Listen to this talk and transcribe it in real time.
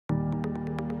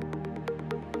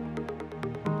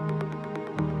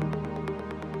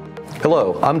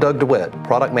Hello, I'm Doug DeWitt,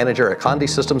 Product Manager at Conde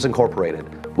Systems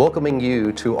Incorporated, welcoming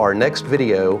you to our next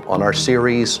video on our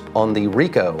series on the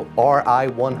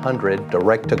RICOH Ri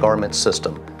Direct-to-Garment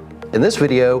system. In this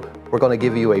video, we're going to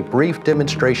give you a brief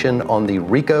demonstration on the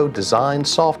RICOH Design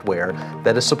Software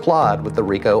that is supplied with the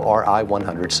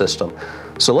RICOH Ri system.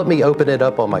 So let me open it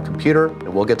up on my computer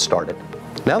and we'll get started.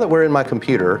 Now that we're in my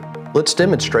computer, let's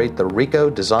demonstrate the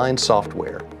RICOH Design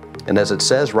Software. And as it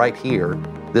says right here,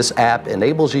 this app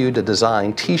enables you to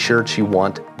design t-shirts you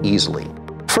want easily.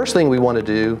 First thing we want to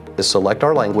do is select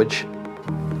our language.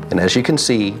 And as you can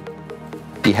see,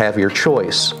 you have your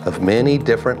choice of many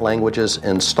different languages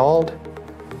installed.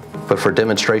 But for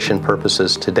demonstration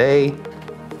purposes today,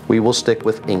 we will stick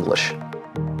with English.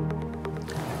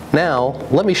 Now,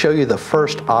 let me show you the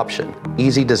first option,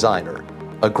 Easy Designer.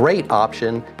 A great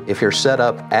option if you're set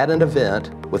up at an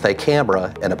event with a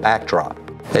camera and a backdrop.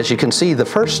 As you can see, the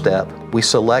first step, we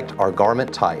select our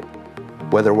garment type,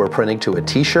 whether we're printing to a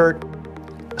t-shirt,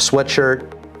 a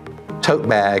sweatshirt, tote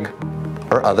bag,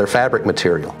 or other fabric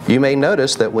material. You may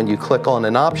notice that when you click on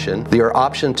an option, your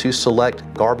option to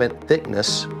select garment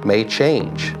thickness may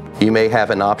change. You may have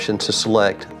an option to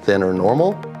select thin or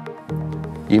normal.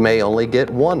 You may only get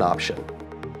one option.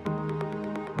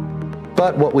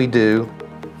 But what we do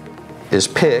is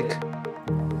pick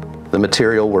the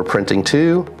material we're printing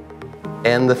to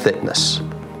and the thickness.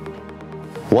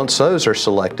 Once those are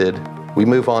selected, we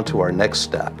move on to our next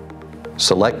step,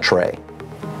 select tray.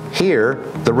 Here,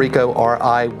 the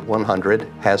RICOH Ri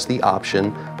has the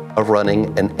option of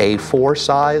running an A4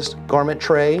 size garment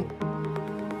tray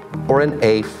or an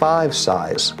A5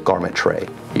 size garment tray.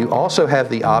 You also have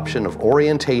the option of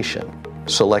orientation,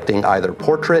 selecting either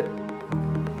portrait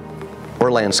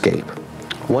or landscape.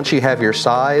 Once you have your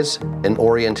size and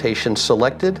orientation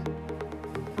selected,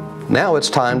 now it's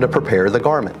time to prepare the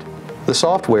garment. The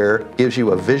software gives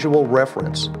you a visual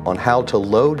reference on how to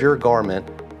load your garment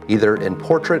either in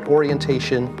portrait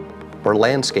orientation or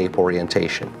landscape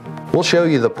orientation. We'll show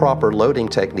you the proper loading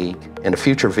technique in a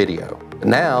future video.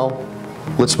 Now,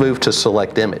 let's move to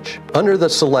Select Image. Under the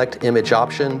Select Image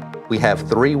option, we have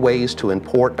 3 ways to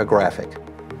import a graphic.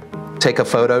 Take a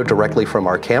photo directly from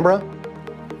our camera,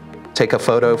 take a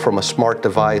photo from a smart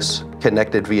device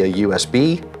connected via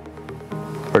USB,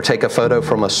 or take a photo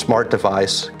from a smart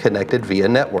device connected via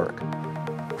network.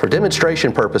 For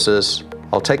demonstration purposes,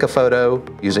 I'll take a photo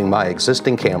using my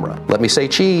existing camera. Let me say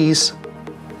cheese.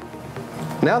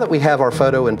 Now that we have our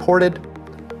photo imported,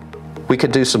 we can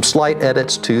do some slight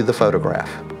edits to the photograph.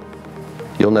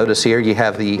 You'll notice here you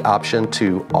have the option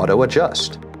to auto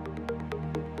adjust.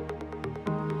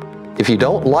 If you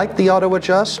don't like the auto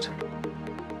adjust,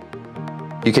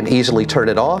 you can easily turn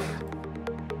it off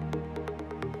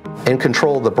and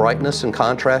control the brightness and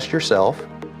contrast yourself.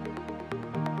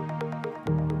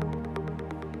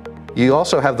 You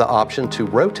also have the option to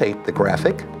rotate the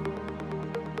graphic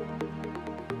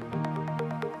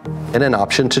and an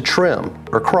option to trim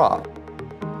or crop.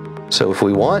 So if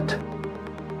we want,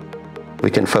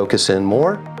 we can focus in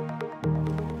more,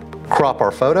 crop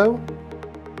our photo,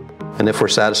 and if we're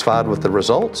satisfied with the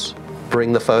results,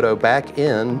 bring the photo back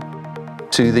in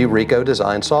to the RICOH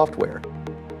Design Software.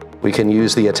 We can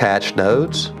use the attached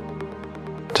nodes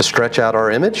to stretch out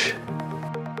our image,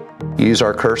 use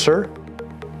our cursor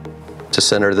to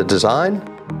center the design,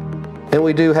 and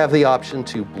we do have the option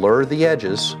to blur the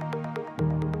edges.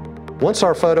 Once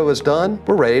our photo is done,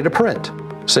 we're ready to print.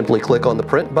 Simply click on the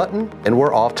print button and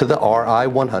we're off to the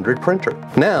Ri printer.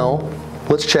 Now,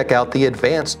 let's check out the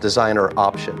Advanced Designer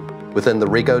option within the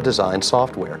RICOH Design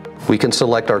Software. We can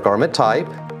select our garment type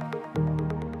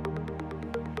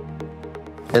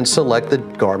and select the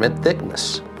garment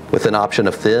thickness with an option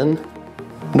of thin,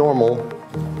 normal,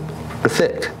 or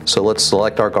thick. So let's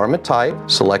select our garment type,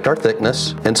 select our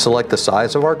thickness, and select the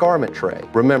size of our garment tray.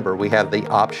 Remember, we have the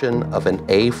option of an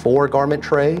A4 garment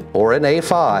tray or an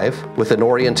A5 with an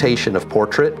orientation of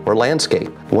portrait or landscape.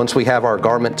 Once we have our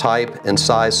garment type and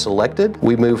size selected,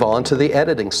 we move on to the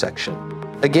editing section.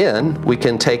 Again, we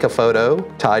can take a photo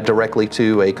tied directly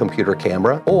to a computer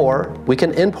camera, or we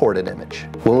can import an image.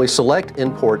 When we select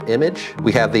Import Image,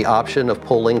 we have the option of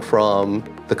pulling from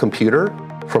the computer,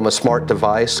 from a smart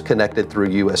device connected through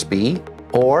USB,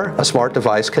 or a smart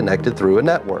device connected through a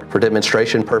network. For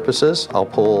demonstration purposes, I'll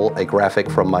pull a graphic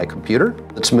from my computer.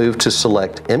 Let's move to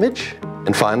Select Image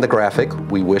and find the graphic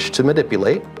we wish to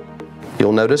manipulate.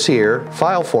 You'll notice here,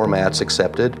 file formats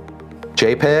accepted,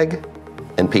 JPEG,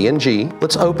 and PNG.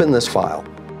 Let's open this file.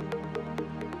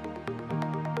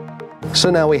 So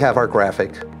now we have our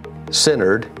graphic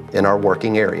centered in our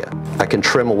working area. I can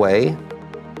trim away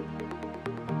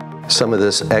some of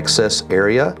this excess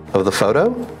area of the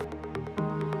photo.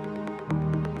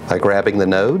 by grabbing the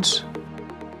nodes,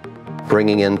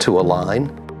 bringing into a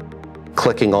line,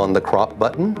 clicking on the crop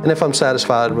button, and if I'm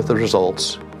satisfied with the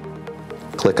results,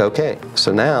 click OK.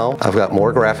 So now I've got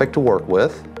more graphic to work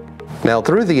with. Now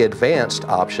through the advanced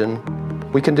option,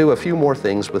 we can do a few more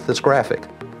things with this graphic.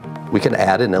 We can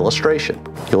add an illustration.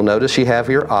 You'll notice you have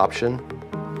your option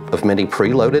of many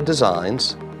preloaded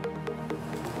designs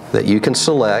that you can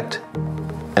select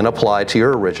and apply to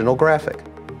your original graphic.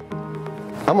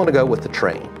 I'm going to go with the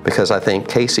train because I think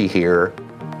Casey here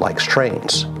likes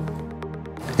trains.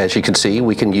 As you can see,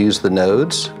 we can use the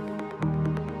nodes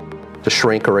to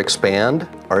shrink or expand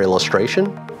our illustration.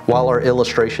 While our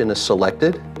illustration is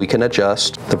selected, we can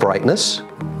adjust the brightness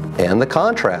and the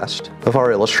contrast of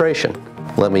our illustration.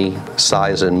 Let me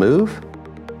size and move,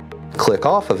 click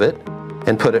off of it,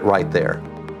 and put it right there.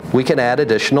 We can add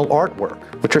additional artwork,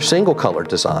 which are single color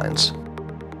designs.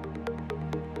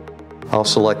 I'll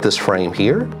select this frame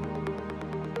here,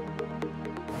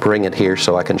 bring it here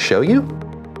so I can show you.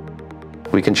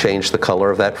 We can change the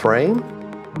color of that frame.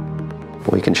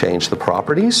 We can change the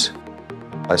properties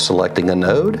by selecting a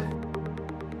node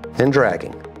and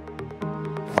dragging,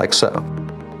 like so.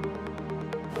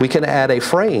 We can add a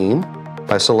frame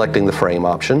by selecting the frame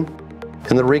option,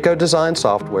 and the RICOH Design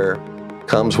Software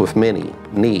comes with many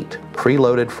neat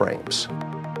preloaded frames.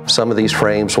 Some of these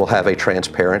frames will have a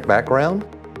transparent background,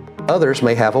 others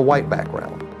may have a white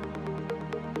background,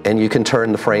 and you can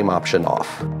turn the frame option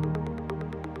off.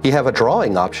 You have a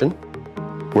drawing option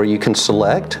where you can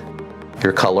select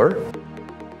your color,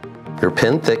 your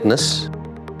pen thickness,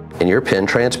 and your pen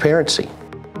transparency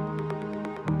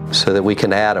so that we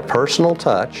can add a personal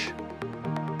touch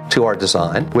to our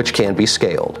design, which can be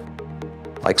scaled,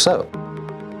 like so.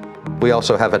 We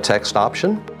also have a text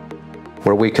option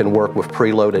where we can work with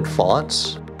preloaded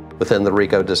fonts within the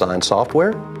RICOH Design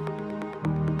Software.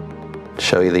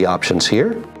 Show you the options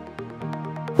here.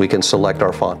 We can select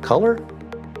our font color,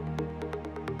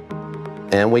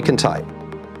 and we can type.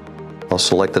 I'll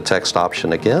select the text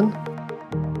option again.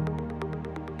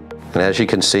 And as you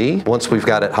can see, once we've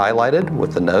got it highlighted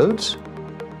with the nodes,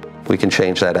 we can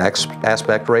change that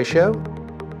aspect ratio,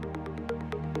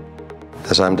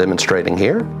 as I'm demonstrating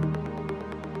here.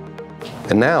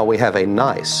 And now we have a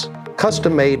nice,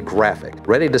 custom-made graphic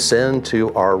ready to send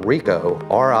to our RICOH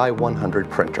Ri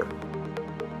printer.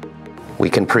 We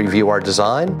can preview our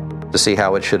design to see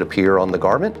how it should appear on the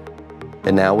garment,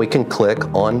 and now we can click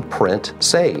on Print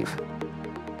Save.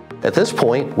 At this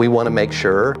point, we want to make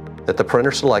sure that the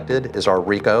printer selected is our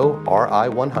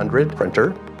RICOH Ri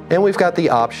printer, and we've got the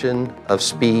option of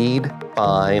speed,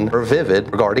 fine, or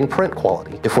vivid regarding print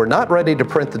quality. If we're not ready to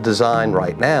print the design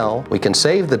right now, we can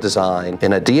save the design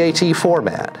in a DAT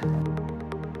format,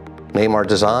 name our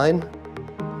design,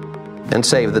 and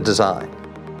save the design.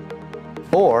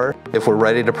 Or, if we're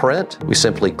ready to print, we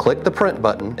simply click the print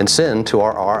button and send to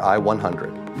our Ri.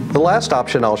 The last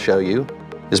option I'll show you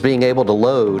is being able to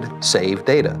load saved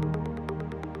data.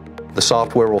 The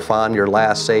software will find your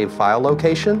last saved file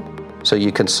location, so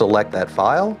you can select that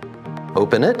file,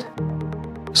 open it,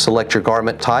 select your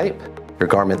garment type, your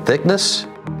garment thickness,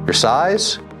 your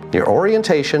size, your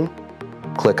orientation,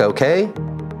 click OK,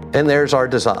 and there's our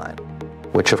design,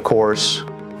 which of course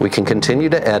we can continue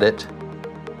to edit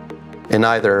and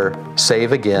either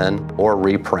save again or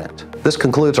reprint. This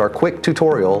concludes our quick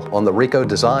tutorial on the RICOH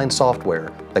Design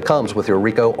Software that comes with your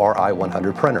RICOH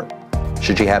Ri printer.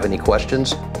 Should you have any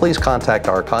questions, please contact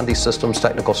our Condi Systems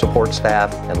technical support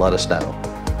staff and let us know.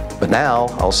 But now,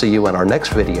 I'll see you in our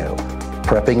next video,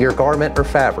 prepping your garment or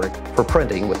fabric for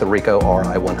printing with the RICOH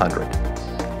Ri.